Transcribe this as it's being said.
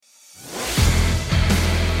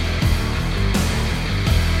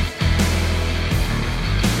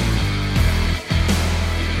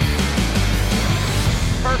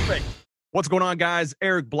What's going on, guys?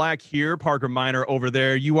 Eric Black here, Parker Minor over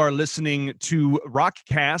there. You are listening to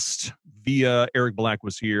Rockcast via Eric Black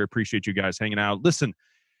was here. Appreciate you guys hanging out. Listen,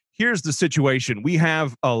 here's the situation. We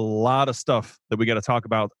have a lot of stuff that we got to talk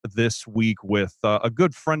about this week with a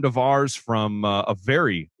good friend of ours from a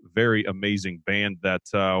very, very amazing band that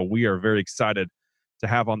we are very excited to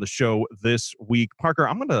have on the show this week. Parker,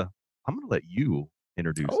 I'm gonna let you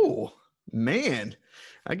introduce. Oh man,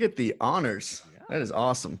 I get the honors. Yeah. That is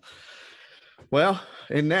awesome. Well,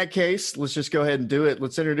 in that case, let's just go ahead and do it.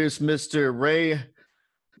 Let's introduce Mr. Ray.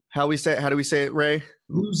 How do we say it, Ray?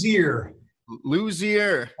 Luzier.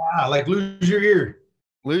 Like lose your ear.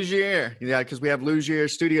 Luzier. Yeah, because we have Luzier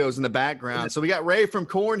Studios in the background. So we got Ray from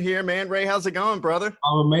Korn here, man. Ray, how's it going, brother?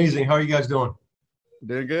 I'm amazing. How are you guys doing?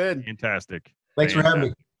 Doing good. Fantastic. Thanks for having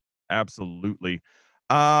me. Absolutely.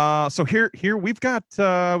 So here we've got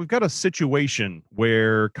a situation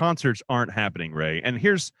where concerts aren't happening, Ray. And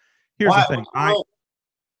here's the thing.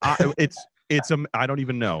 I don't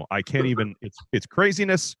even know. I can't even. It's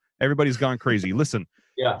craziness. Everybody's gone crazy. Listen.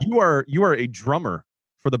 Yeah. You are a drummer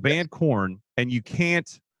for the band Korn, and you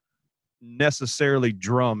can't necessarily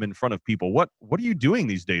drum in front of people. What are you doing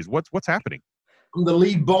these days? What's happening? I'm the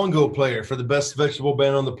lead bongo player for the best vegetable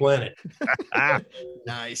band on the planet.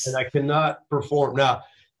 Nice. And I cannot perform now.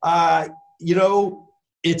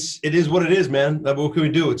 It is what it is, man. What can we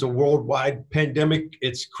do? It's a worldwide pandemic.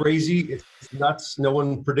 It's crazy. It's nuts. No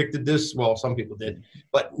one predicted this. Well, some people did,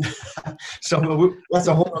 but that's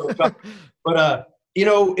a whole other topic. But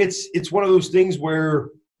it's one of those things where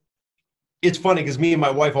it's funny because me and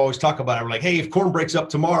my wife always talk about it. We're like, hey, if Korn breaks up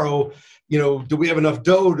tomorrow, do we have enough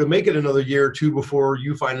dough to make it another year or two before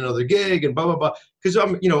you find another gig and blah blah blah? Because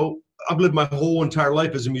I've lived my whole entire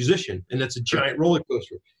life as a musician, and it's a giant roller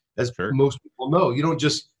coaster. As most people know, you don't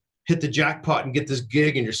just hit the jackpot and get this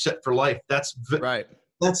gig and you're set for life. That's right.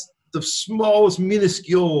 That's the smallest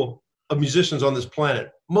minuscule of musicians on this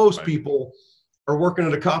planet. Most people are working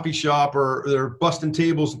at a coffee shop or they're busting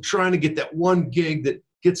tables and trying to get that one gig that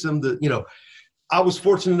gets them I was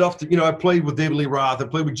fortunate enough to, I played with David Lee Roth. I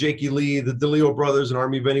played with Jakey Lee, the DeLeo Brothers, and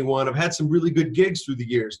Army of Anyone. I've had some really good gigs through the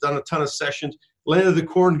years, done a ton of sessions. Landed the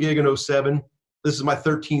Korn gig in 2007. This is my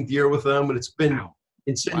 13th year with them, and it's been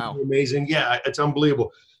insanely amazing. Yeah, it's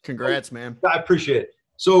unbelievable. Congrats, man. I appreciate it.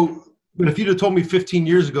 So, but if you'd have told me 15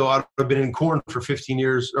 years ago I'd have been in Korn for 15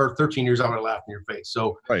 years or 13 years, I would have laughed in your face.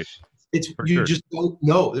 So just don't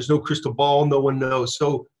know. There's no crystal ball. No one knows.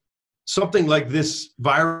 So something like this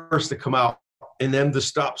virus to come out and then to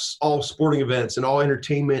stop all sporting events and all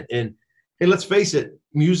entertainment. And hey, let's face it,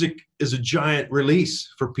 music is a giant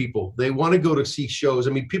release for people. They want to go to see shows.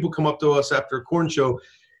 I mean, people come up to us after a Korn show,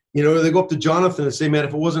 they go up to Jonathan and say, man,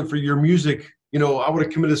 if it wasn't for your music, I would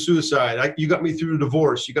have committed suicide. You got me through a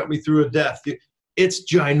divorce. You got me through a death. It's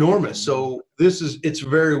ginormous. So it's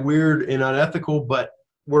very weird and unethical, but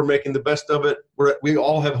we're making the best of it. We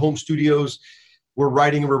all have home studios. We're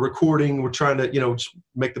writing, we're recording, we're trying to, just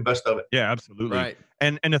make the best of it. Yeah, absolutely. Right.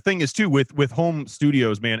 And the thing is too, with home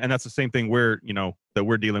studios, man, and that's the same thing that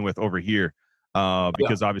we're dealing with over here,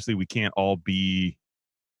 because obviously we can't all be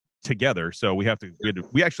together. So we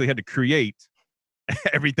actually had to create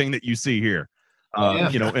everything that you see here,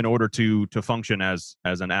 in order to function as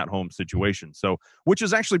an at-home situation. So, which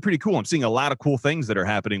is actually pretty cool. I'm seeing a lot of cool things that are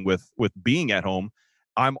happening with being at home.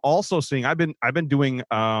 I'm also seeing, I've been doing,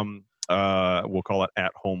 we'll call it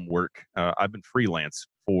at-home work. I've been freelance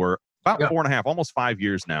for about 4.5, almost 5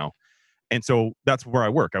 years now. And so that's where I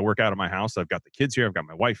work. I work out of my house. I've got the kids here. I've got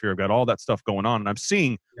my wife here. I've got all that stuff going on. And I'm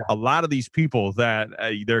seeing a lot of these people that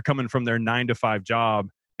they're coming from their 9-to-5 job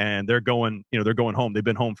and they're going home. They've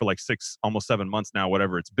been home for like 6, almost 7 months now,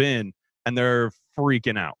 whatever it's been. And they're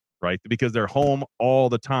freaking out, right? Because they're home all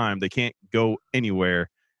the time. They can't go anywhere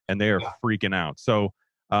and they are freaking out. So,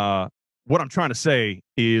 what I'm trying to say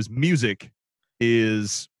is music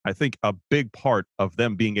is, I think, a big part of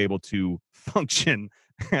them being able to function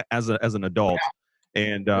as an adult.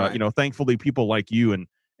 And, thankfully people like you and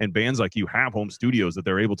bands like you have home studios that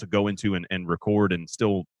they're able to go into and record and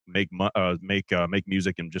still make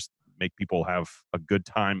music and just make people have a good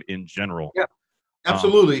time in general. Yeah,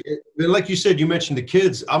 absolutely. Like you said, you mentioned the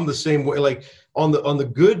kids. I'm the same way. Like on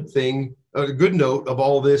the good thing, the good note of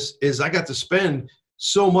all this is I got to spend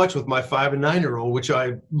so much with my 5 and 9-year-old, which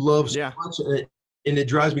I love so much, and it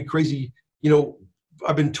drives me crazy.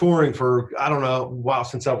 I've been touring for, I don't know,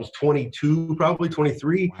 since I was 22, probably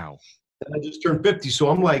 23. Wow. And I just turned 50. So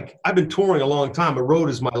I'm like, I've been touring a long time. The road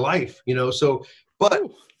is my life, but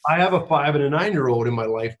I have a 5 and a 9-year-old in my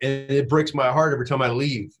life, and it breaks my heart every time I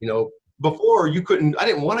leave. Before I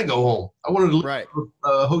didn't want to go home. I wanted to leave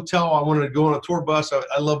a hotel. I wanted to go on a tour bus.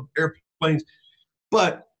 I love airplanes. planes.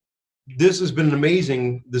 But this has been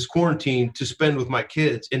amazing, this quarantine, to spend with my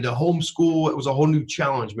kids and to homeschool. It was a whole new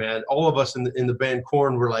challenge, man. All of us in the band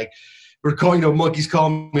Korn were like, we're calling, monkeys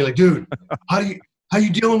calling me like, dude, how you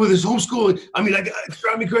dealing with this homeschooling? I mean, it's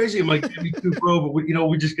driving me crazy. I'm like, me too, bro. But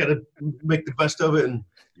we just got to make the best of it. And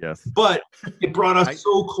yes, but it brought us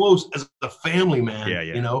so close as a family, man.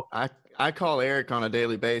 Yeah. I call Eric on a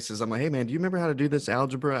daily basis. I'm like, hey man, do you remember how to do this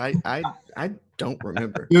algebra? I don't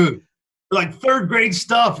remember. Dude, like third grade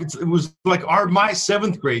stuff. It was like my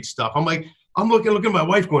seventh grade stuff. I'm like, I'm looking at my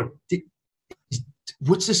wife going,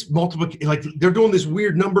 what's this multiplication? Like they're doing this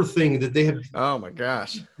weird number thing that they have. Oh my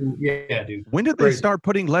gosh. Yeah, dude. When did they start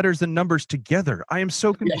putting letters and numbers together? I am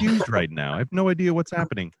so confused right now. I have no idea what's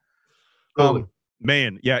happening.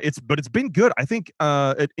 Man, yeah, it's been good. I think,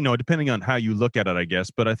 depending on how you look at it, I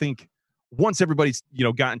guess, but I think once everybody's,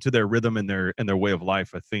 got into their rhythm and their way of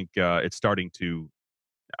life, I think it's starting to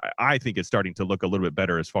look a little bit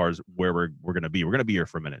better as far as where we're going to be. We're going to be here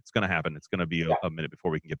for a minute. It's going to happen. It's going to be a minute before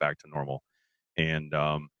we can get back to normal. And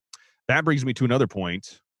that brings me to another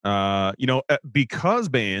point. Because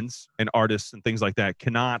bands and artists and things like that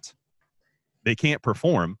can't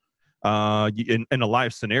perform in a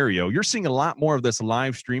live scenario, you're seeing a lot more of this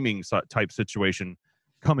live streaming type situation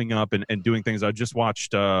coming up and doing things. I just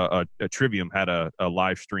watched a Trivium had a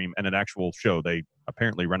live stream and an actual show. They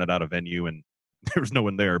apparently rented out a venue and there was no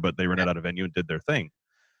one there, but they rented out a venue and did their thing.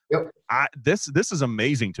 Yep. This is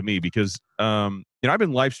amazing to me because I've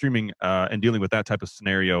been live streaming and dealing with that type of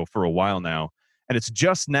scenario for a while now, and it's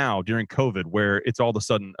just now during COVID where it's all of a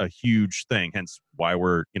sudden a huge thing. Hence why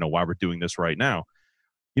we're doing this right now.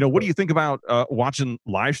 What do you think about watching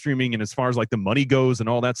live streaming and as far as like the money goes and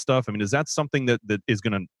all that stuff? I mean, is that something that is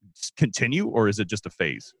going to continue, or is it just a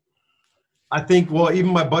phase? I think, well,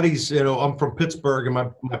 even my buddies, I'm from Pittsburgh,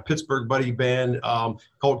 and my Pittsburgh buddy band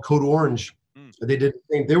called Code Orange. They did the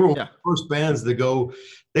same. They were one of the first bands to go.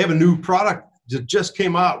 They have a new product that just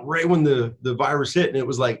came out right when the virus hit, and it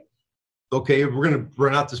was like, okay, we're going to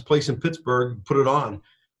rent out this place in Pittsburgh, put it on,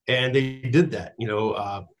 and they did that.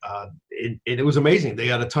 It was amazing. They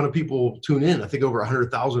had a ton of people tune in. I think over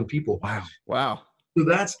 100,000 people. Wow. So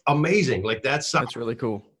that's amazing. Like that's really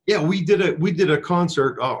cool. Yeah, we did a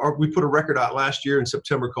concert. We put a record out last year in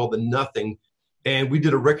September called The Nothing, and we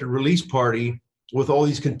did a record release party with all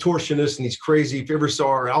these contortionists and these crazy. If you ever saw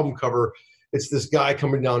our album cover, it's this guy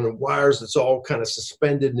coming down the wires. It's all kind of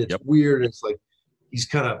suspended and it's weird. And it's like he's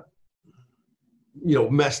kind of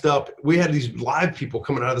messed up. We had these live people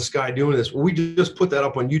coming out of the sky doing this. We just put that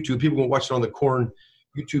up on YouTube. People can watch it on the Korn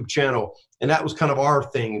YouTube channel, and that was kind of our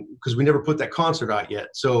thing because we never put that concert out yet.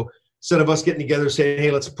 So instead of us getting together saying,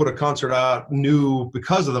 hey, let's put a concert out new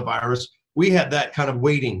because of the virus, we had that kind of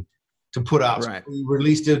waiting to put out. Right. So we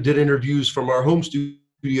released it, did interviews from our home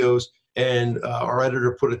studios, and our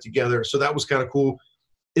editor put it together. So that was kind of cool.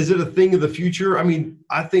 Is it a thing of the future? I mean,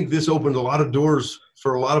 I think this opened a lot of doors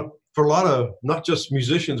for a lot of not just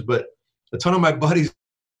musicians, but a ton of my buddies.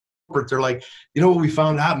 They're like, what we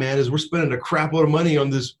found out, man, is we're spending a crap load of money on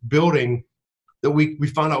this building that we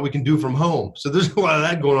found out we can do from home. So there's a lot of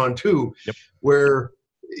that going on too, where,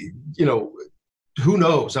 who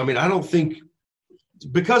knows? I mean, I don't think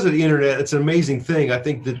because of the internet, it's an amazing thing. I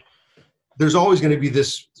think that there's always going to be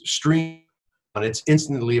this stream and it's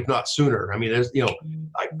instantly, if not sooner. I mean, there's,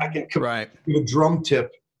 I can give a drum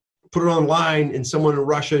tip, put it online, and someone in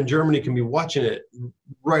Russia and Germany can be watching it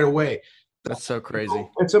right away. That's so crazy.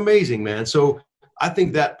 It's amazing, man. So I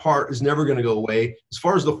think that part is never going to go away. As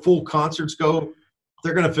far as the full concerts go,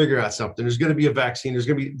 they're going to figure out something. There's going to be a vaccine.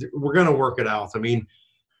 We're going to work it out. I mean,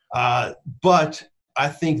 but I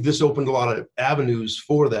think this opened a lot of avenues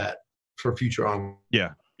for that for future on.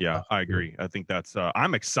 Yeah, I agree. I think that's.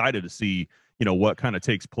 I'm excited to see what kind of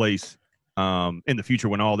takes place in the future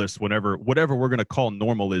when all this, whatever we're going to call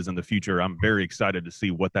normal is in the future. I'm very excited to see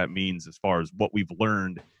what that means as far as what we've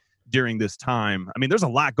learned during this time. I mean, there's a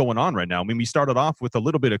lot going on right now. I mean, we started off with a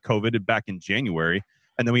little bit of COVID back in January,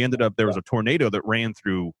 and then we ended up, there was a tornado that ran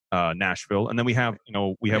through Nashville. And then we have,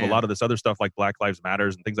 a lot of this other stuff like Black Lives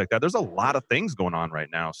Matters and things like that. There's a lot of things going on right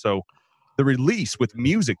now. So the release with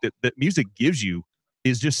music that music gives you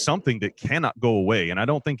is just something that cannot go away. And I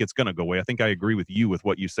don't think it's going to go away. I think I agree with you with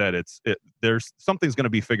what you said. There's something's going to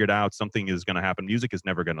be figured out. Something is going to happen. Music is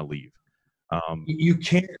never going to leave. You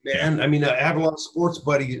can't, man. I mean, I have a lot of sports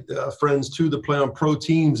buddy friends too that play on pro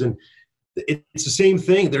teams, and it's the same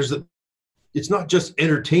thing. It's not just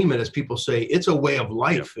entertainment, as people say. It's a way of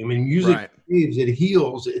life. I mean, music saves, it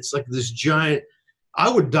heals. It's like this giant. I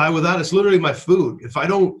would die without it. It's literally my food. If I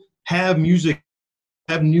don't have music,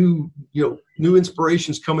 have new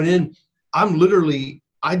inspirations coming in, I'm literally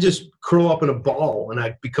I just curl up in a ball and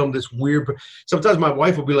I become this weird. Sometimes my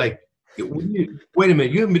wife will be like, wait a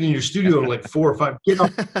minute, you haven't been in your studio in like 4 or 5. Get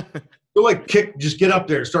up. You're like just get up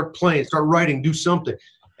there, start playing, start writing, do something.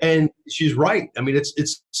 And she's right. I mean, it's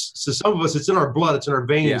to some of us, it's in our blood, it's in our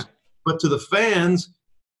veins. Yeah. But to the fans,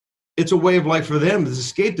 it's a way of life for them to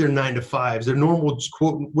escape their 9 to 5s, their normal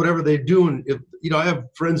quote, whatever they're doing. I have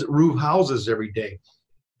friends that roof houses every day,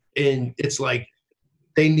 and it's like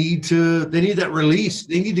they need that release.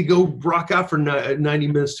 They need to go rock out for 90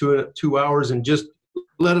 minutes to 2 hours and just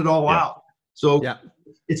let it all out. So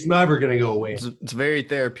it's never going to go away. It's very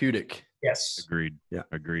therapeutic. Yes. Agreed. Yeah.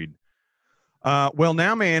 Agreed. Well,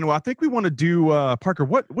 now, man, I think we want to do, Parker,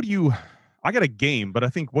 what do you, I got a game, but I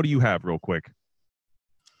think, what do you have real quick?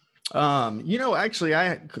 Actually,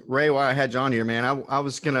 Ray, while I had you on here, man, I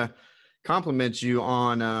was going to compliment you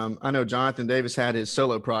on, I know Jonathan Davis had his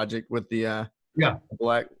solo project with the,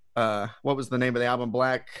 Black, what was the name of the album?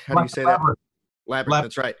 Black, how do you say that? Labyrinth.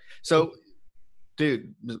 That's right. So,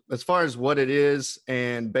 dude, as far as what it is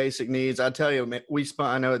and Basic Needs, I tell you, man,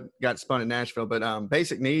 I know it got spun in Nashville, but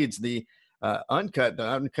Basic Needs, the uncut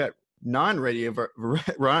non-radio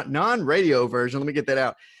version, let me get that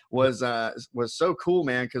out, was so cool,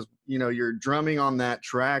 man, because your drumming on that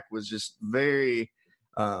track was just very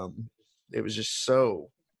it was just so.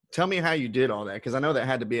 Tell me how you did all that, because I know that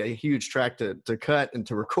had to be a huge track to cut and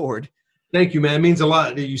to record. Thank you, man. It means a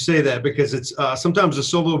lot that you say that, because it's sometimes the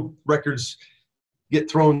solo records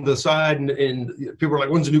get thrown to the side, and people are like,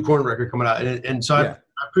 when's the new Korn record coming out? And so I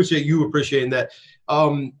appreciate you appreciating that.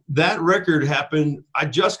 That record happened. I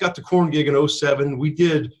just got the Korn gig in 2007. We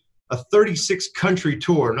did a 36 country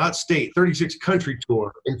tour, not state, 36 country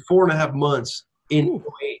tour in 4.5 months in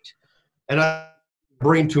 2008. And I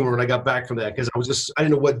brain tumor when I got back from that, because I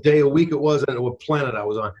didn't know what day of week it was. I didn't know what planet I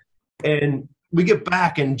was on. And we get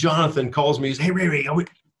back, and Jonathan calls me. He's, hey, Ray, can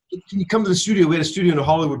you come to the studio? We had a studio in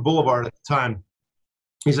Hollywood Boulevard at the time.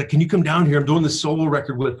 He's like, can you come down here? I'm doing this solo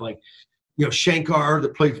record with Shankar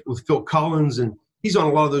that played with Phil Collins, and he's on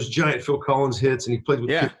a lot of those giant Phil Collins hits, and he plays with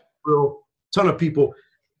a ton of people.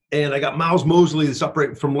 And I got Miles Mosley that's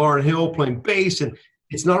upright from Lauryn Hill playing bass, and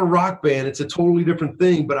it's not a rock band. It's a totally different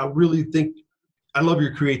thing, but I really think I love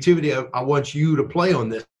your creativity. I want you to play on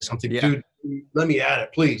this. Something, dude, let me add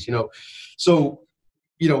it, please. So,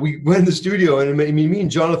 we went in the studio, and me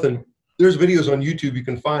and Jonathan, there's videos on YouTube you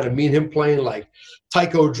can find of me and him playing like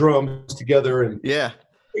taiko drums together, and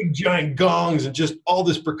big giant gongs and just all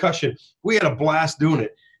this percussion. We had a blast doing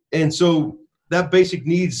it. And so that Basic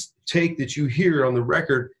Needs take that you hear on the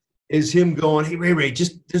record is him going, hey, Ray,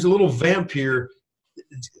 just there's a little vamp here.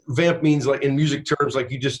 Vamp means, like in music terms, like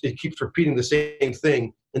it keeps repeating the same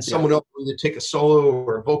thing, and someone else will either take a solo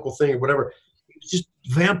or a vocal thing or whatever. Just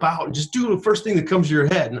vamp out and just do the first thing that comes to your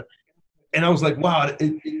head. And I was like, wow,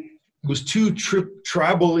 it was too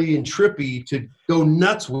tribally and trippy to go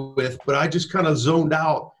nuts with, but I just kind of zoned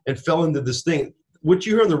out and fell into this thing. What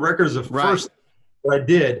you hear on the record is the first thing that I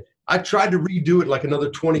did. I tried to redo it like another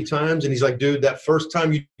 20 times, and he's like, dude, that first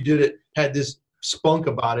time you did it had this spunk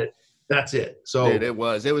about it. That's it. So dude, it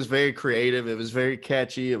was very creative. It was very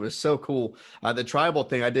catchy. It was so cool. The tribal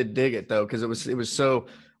thing, I did dig it though, because it was so.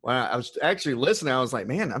 When I was actually listening, I was like,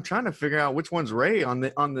 man, I'm trying to figure out which one's Ray on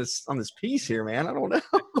this piece here, man. I don't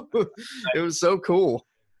know. It was so cool.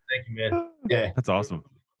 Thank you, man. Yeah, that's awesome.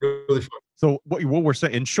 Really fun. So what we're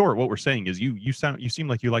saying, in short, what we're saying is you seem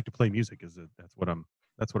like you like to play music. That's what I'm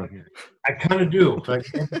hearing. I kind of do, like,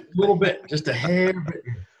 a little bit, just a hair bit.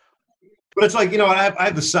 But it's like, I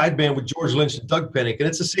have the side band with George Lynch and Doug Pennick, and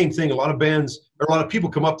it's the same thing. A lot of bands, or a lot of people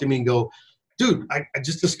come up to me and go, dude, I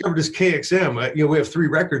just discovered this KXM. We have 3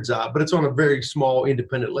 records out, but it's on a very small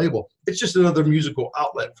independent label. It's just another musical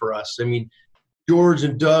outlet for us. I mean, George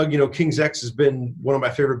and Doug, King's X has been one of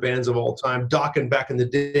my favorite bands of all time. Dokken back in the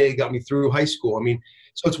day got me through high school. I mean,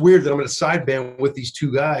 so it's weird that I'm in a side band with these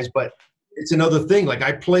 2 guys, but it's another thing. Like,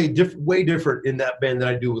 I play way different in that band than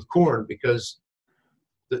I do with Korn, because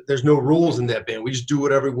there's no rules in that band. We just do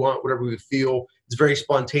whatever we want, whatever we feel. It's very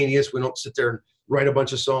spontaneous. We don't sit there and write a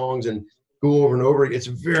bunch of songs and go over and over. It's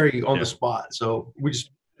very on the spot. So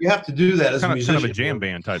you have to do that as a musician. Kind of a jam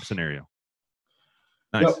band type scenario.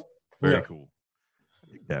 Nice. Yep. Very cool.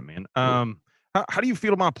 I like that, man. How do you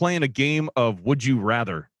feel about playing a game of Would You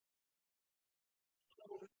Rather?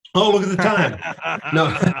 Oh, look at the time. No.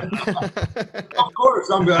 Of course.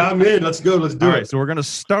 I'm in. Let's go. Let's do it. All right. So we're going to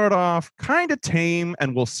start off kind of tame,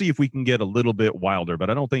 and we'll see if we can get a little bit wilder, but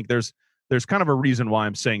I don't think there's kind of a reason why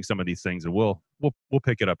I'm saying some of these things, and we'll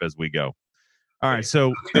pick it up as we go. All right.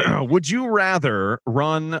 So would you rather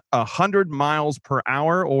run 100 miles per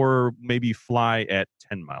hour or maybe fly at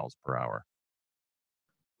 10 miles per hour?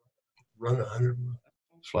 run 100 miles.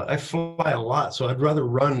 I fly a lot, so I'd rather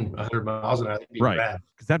run 100 miles an hour than be Right. rad.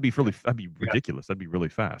 Because that'd be ridiculous. That'd be really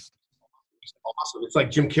fast. It's awesome. It's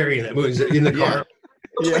like Jim Carrey in that movie. He's in the car.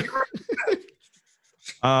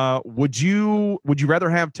 Would you rather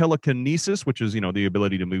have telekinesis, which is, the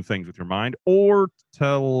ability to move things with your mind, or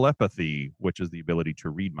telepathy, which is the ability to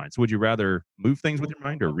read minds? So would you rather move things with your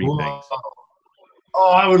mind or read things?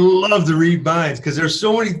 Oh, I would love to read minds, because there's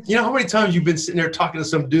so many. You know how many times you've been sitting there talking to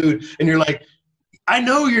some dude and you're like, I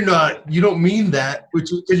know you don't mean that,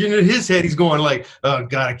 because in his head he's going like, oh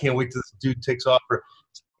God, I can't wait till this dude takes off, or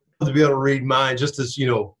to be able to read minds. Just as,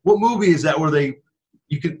 what movie is that where they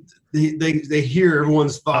hear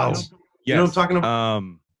everyone's thoughts? Yes. You know what I'm talking about?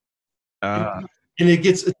 And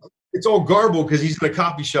it's all garbled because he's in a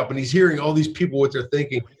coffee shop and he's hearing all these people what they're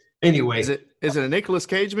thinking. Anyway, is it a Nicolas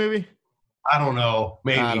Cage movie? I don't know.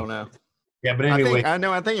 Maybe. I don't know. Yeah, but anyway, I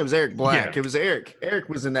think it was Eric Black. Yeah. It was Eric. Eric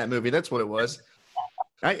was in that movie. That's what it was.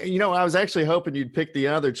 I was actually hoping you'd pick the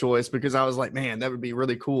other choice, because I was like, man, that would be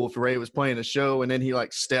really cool if Ray was playing a show and then he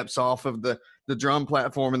like steps off of the drum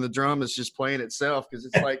platform and the drum is just playing itself, because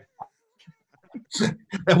it's like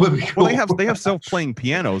that would be cool. Well, they have self-playing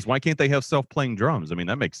pianos. Why can't they have self-playing drums? I mean,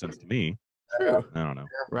 that makes sense to me. True. I don't know.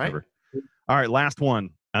 Right. Whatever. All right, last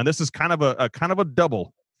one. And this is kind of a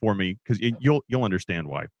double for me, because you'll understand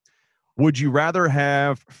why. Would you rather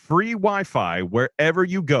have free Wi-Fi wherever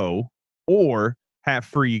you go, or have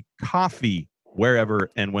free coffee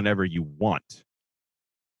wherever and whenever you want?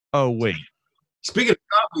 Oh, wait. Speaking of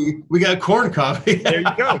coffee, we got corn coffee. There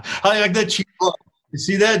you go. I like that cheap. You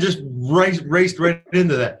see that? Just raced right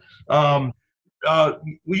into that.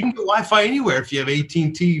 We can get Wi-Fi anywhere if you have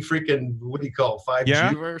AT&T freaking, what do you call it, 5G?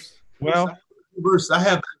 Yeah. Well, I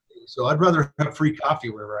have that, so I'd rather have free coffee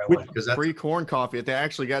wherever I want, because that's free corn coffee. They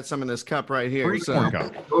actually got some in this cup right here. free corn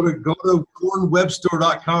coffee. go to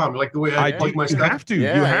cornwebstore.com, like the way I like my you stuff. have to.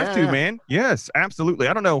 Yeah, you have to, yeah. man. Yes, absolutely.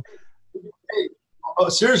 I don't know.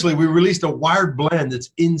 Seriously, we released a wired blend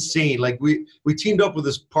that's insane. Like we teamed up with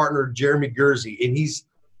this partner, Jeremy Gursey, and he's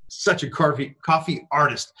such a coffee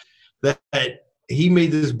artist that he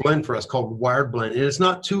made this blend for us called Wired Blend. And it's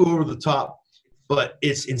not too over the top, but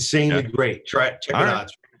it's insanely great. Try it. Check it out.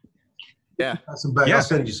 Yeah. I'll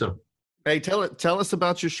send you some. Hey, tell us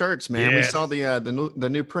about your shirts, man. Yes. We saw the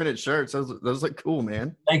new printed shirts. Those look cool,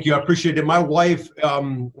 man. Thank you. I appreciate it. My wife,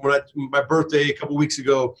 my birthday a couple weeks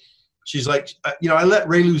ago, she's like, I let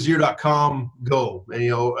RayLuzier.com go.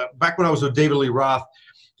 And, back when I was with David Lee Roth,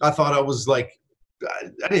 I thought I was like, I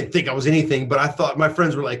didn't think I was anything, but I thought my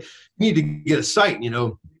friends were like, you need to get a site, And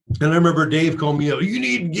I remember Dave called me, you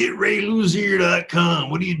need to get RayLuzier.com.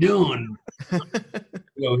 What are you doing?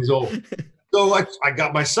 He's old. So I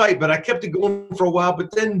got my site, but I kept it going for a while. But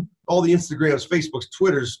then all the Instagrams, Facebooks,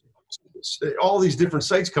 Twitters, all these different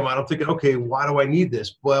sites come out. I'm thinking, okay, why do I need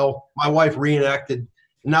this? Well, my wife reenacted.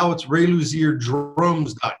 Now it's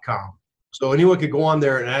RayLuzierDrums.com. So anyone could go on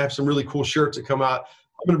there, and I have some really cool shirts that come out.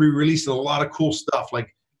 I'm going to be releasing a lot of cool stuff,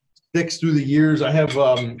 like sticks through the years. I have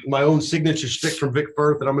my own signature stick from Vic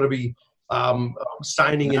Firth that I'm going to be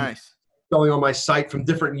signing and selling on my site from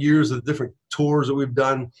different years of different tours that we've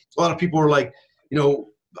done. A lot of people are like,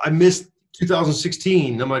 I missed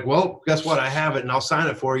 2016. I'm like, well, guess what? I have it, and I'll sign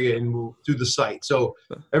it for you and move through the site. So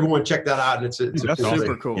everyone check that out, and it's That's cool super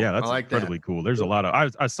thing. cool. Yeah, that's I like incredibly cool. There's a lot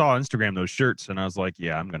of I saw on Instagram those shirts, and I was like,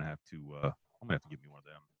 yeah, I'm gonna have to give me one of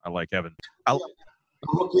them. I like having. I'll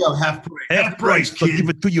look you up half price. Half price. I'll kid. give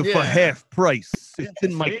it to you for Yeah. half price. It's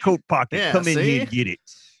in my coat pocket. Yeah, Come in see? here and get it.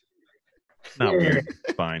 No, Yeah.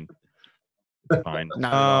 it's fine. Fine.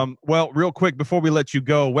 Not at all. Well, real quick before we let you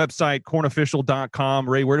go, website cornofficial.com.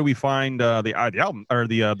 Ray, where do we find the album or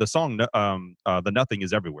the song? The Nothing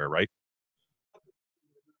Is Everywhere, right?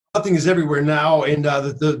 Nothing is everywhere now, and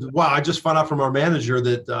wow! I just found out from our manager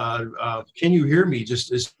that "Can You Hear Me"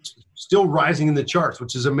 just is still rising in the charts,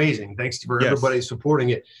 which is amazing. Thanks for everybody supporting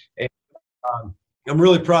it. And, I'm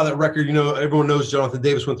really proud of that record. Everyone knows Jonathan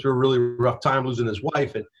Davis went through a really rough time losing his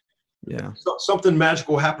wife, and something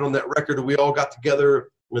magical happened on that record. And we all got together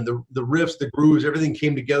when the riffs, the grooves, everything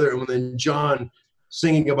came together, and then John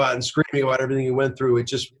singing about and screaming about everything he went through. It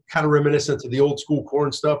just kind of reminiscent of the old school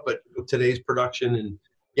Korn stuff, but with today's production and.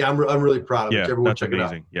 Yeah, I'm really proud of it. Everyone that's check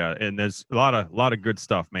amazing. it out. Yeah, and there's a lot of good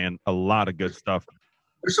stuff, man. A lot of good stuff.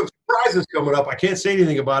 There's some surprises coming up. I can't say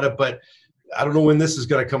anything about it, but I don't know when this is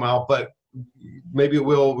going to come out, but maybe it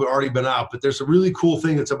will. We've already been out, but there's a really cool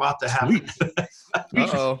thing that's about to happen.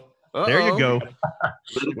 Uh-oh. There you go.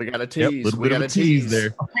 We got a tease. We got a tease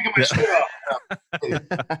there. I'm taking my shirt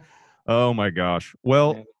off. Oh my gosh.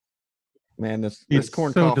 Well, Man, this It's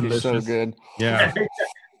corn so coffee is so delicious. good. yeah.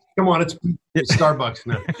 Come on, it's Starbucks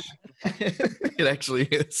now. It actually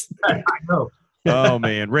is. I know. Oh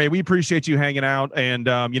man, Ray, we appreciate you hanging out. And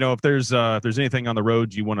if there's anything on the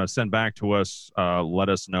road you want to send back to us, let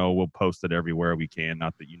us know. We'll post it everywhere we can.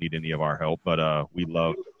 Not that you need any of our help, but we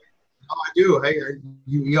love. Oh, I do. Hey,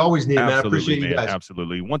 you always need it, man. I appreciate you guys.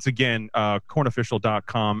 Absolutely. Once again,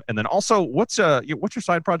 cornofficial.com. And then also, what's your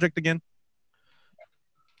side project again?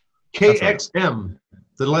 KXM.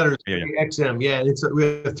 The letters yeah. KXM. Yeah, we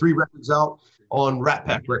have 3 records out on Rat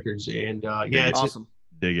Pack Records, and it's awesome.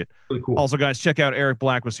 Dig it. Really cool. Also, guys, check out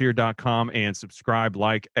ericblackwashere.com and subscribe,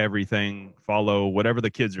 like everything, follow whatever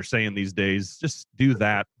the kids are saying these days. Just do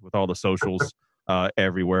that with all the socials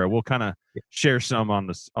everywhere. We'll kind of share some on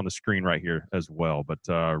the screen right here as well. But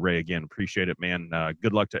Ray, again, appreciate it, man.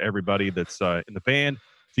 Good luck to everybody that's in the band.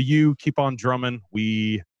 To you, keep on drumming.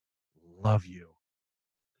 We love you.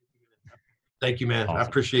 Thank you, man. Awesome. I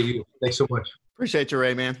appreciate you. Thanks so much. Appreciate you,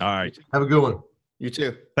 Ray, man. All right. Have a good one. You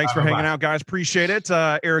too. Thanks for Bye. hanging out, guys. Appreciate it.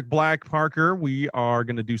 Eric Black, Parker. We are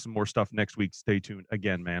going to do some more stuff next week. Stay tuned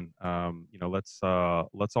again, man. Let's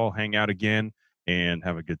all hang out again and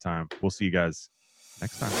have a good time. We'll see you guys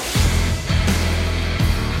next time.